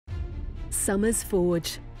Summers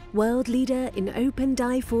Forge, world leader in open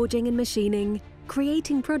die forging and machining,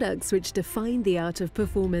 creating products which define the art of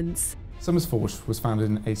performance. Summers Forge was founded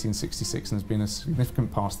in 1866 and has been a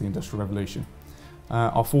significant part of the Industrial Revolution.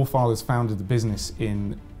 Our forefathers founded the business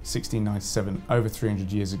in 1697, over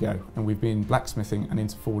 300 years ago, and we've been blacksmithing and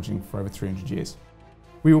into forging for over 300 years.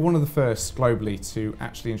 We were one of the first globally to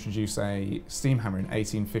actually introduce a steam hammer in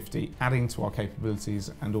 1850, adding to our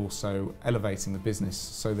capabilities and also elevating the business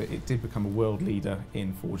so that it did become a world leader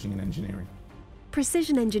in forging and engineering.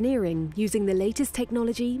 Precision engineering, using the latest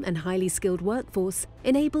technology and highly skilled workforce,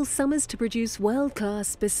 enables Summers to produce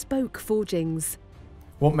world-class bespoke forgings.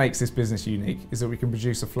 What makes this business unique is that we can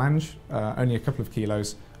produce a flange, only a couple of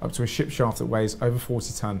kilos, up to a ship shaft that weighs over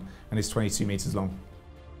 40 tonne and is 22 metres long.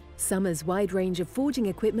 Summers' wide range of forging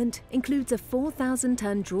equipment includes a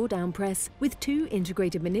 4,000-ton drawdown press with 2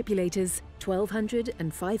 integrated manipulators, 1,200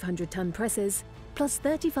 and 500-ton presses, plus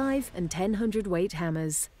 35 and 1,000 weight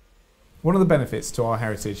hammers. One of the benefits to our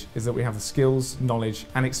heritage is that we have the skills, knowledge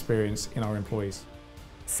and experience in our employees.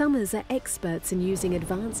 Summers are experts in using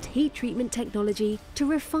advanced heat treatment technology to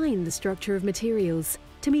refine the structure of materials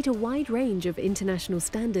to meet a wide range of international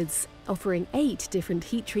standards, offering 8 different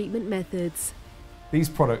heat treatment methods. These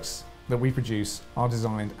products that we produce are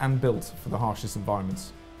designed and built for the harshest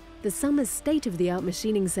environments. The Summers state-of-the-art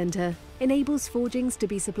machining centre enables forgings to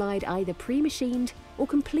be supplied either pre-machined or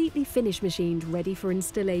completely finish machined ready for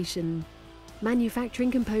installation.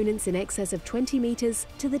 Manufacturing components in excess of 20 metres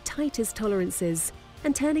to the tightest tolerances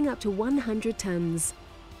and turning up to 100 tonnes.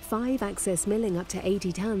 5-axis milling up to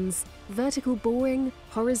 80 tonnes, vertical boring,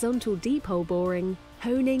 horizontal deep hole boring,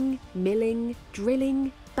 honing, milling,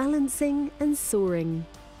 drilling, balancing and soaring.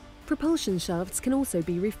 Propulsion shafts can also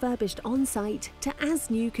be refurbished on-site to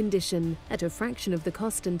as-new condition at a fraction of the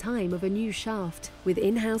cost and time of a new shaft, with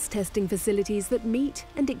in-house testing facilities that meet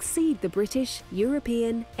and exceed the British,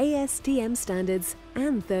 European, ASTM standards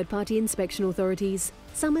and third-party inspection authorities.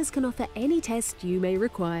 Summers can offer any test you may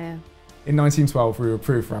require. In 1912 we were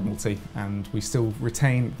approved for Admiralty and we still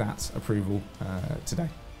retain that approval today.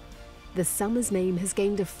 The Summers name has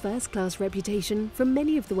gained a first-class reputation from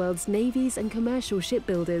many of the world's navies and commercial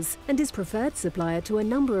shipbuilders and is preferred supplier to a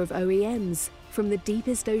number of OEMs, from the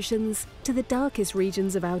deepest oceans to the darkest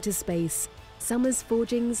regions of outer space. Summers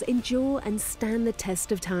forgings endure and stand the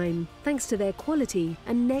test of time, thanks to their quality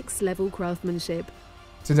and next-level craftsmanship.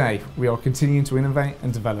 Today, we are continuing to innovate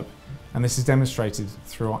and develop, and this is demonstrated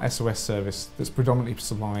through our SOS service that's predominantly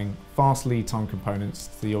supplying fast lead time components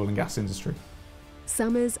to the oil and gas industry.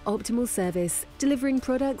 Summers Optimal Service, delivering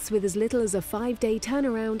products with as little as a 5-day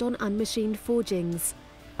turnaround on unmachined forgings.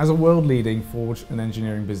 As a world-leading forge and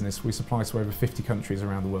engineering business, we supply to over 50 countries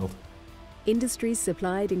around the world. Industries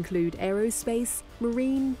supplied include aerospace,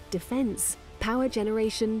 marine, defence, power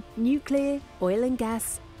generation, nuclear, oil and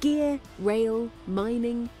gas, gear, rail,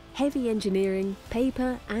 mining, heavy engineering,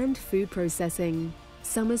 paper and food processing.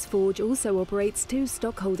 Summers Forge also operates 2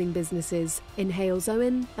 stockholding businesses in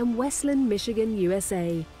Hales-Owen and Westland, Michigan,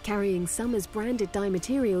 USA, carrying Summers branded die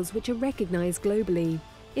materials which are recognised globally.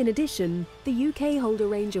 In addition, the UK hold a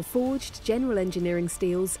range of forged general engineering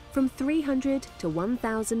steels from 300 to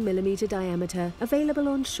 1000 mm diameter, available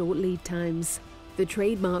on short lead times. The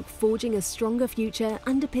trademark Forging a Stronger Future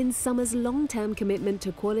underpins Summers' long-term commitment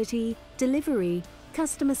to quality, delivery,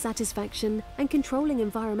 customer satisfaction and controlling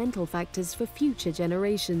environmental factors for future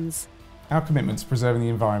generations. Our commitment to preserving the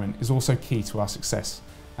environment is also key to our success,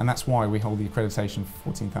 and that's why we hold the accreditation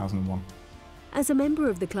for 14001. As a member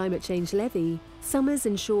of the Climate Change Levy, Summers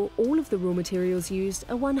ensure all of the raw materials used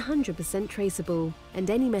are 100% traceable and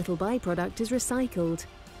any metal byproduct is recycled.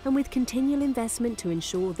 And with continual investment to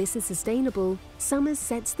ensure this is sustainable, Summers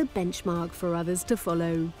sets the benchmark for others to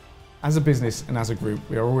follow. As a business and as a group,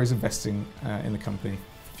 we are always investing in the company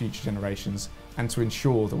for future generations and to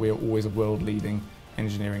ensure that we are always a world-leading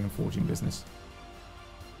engineering and forging business.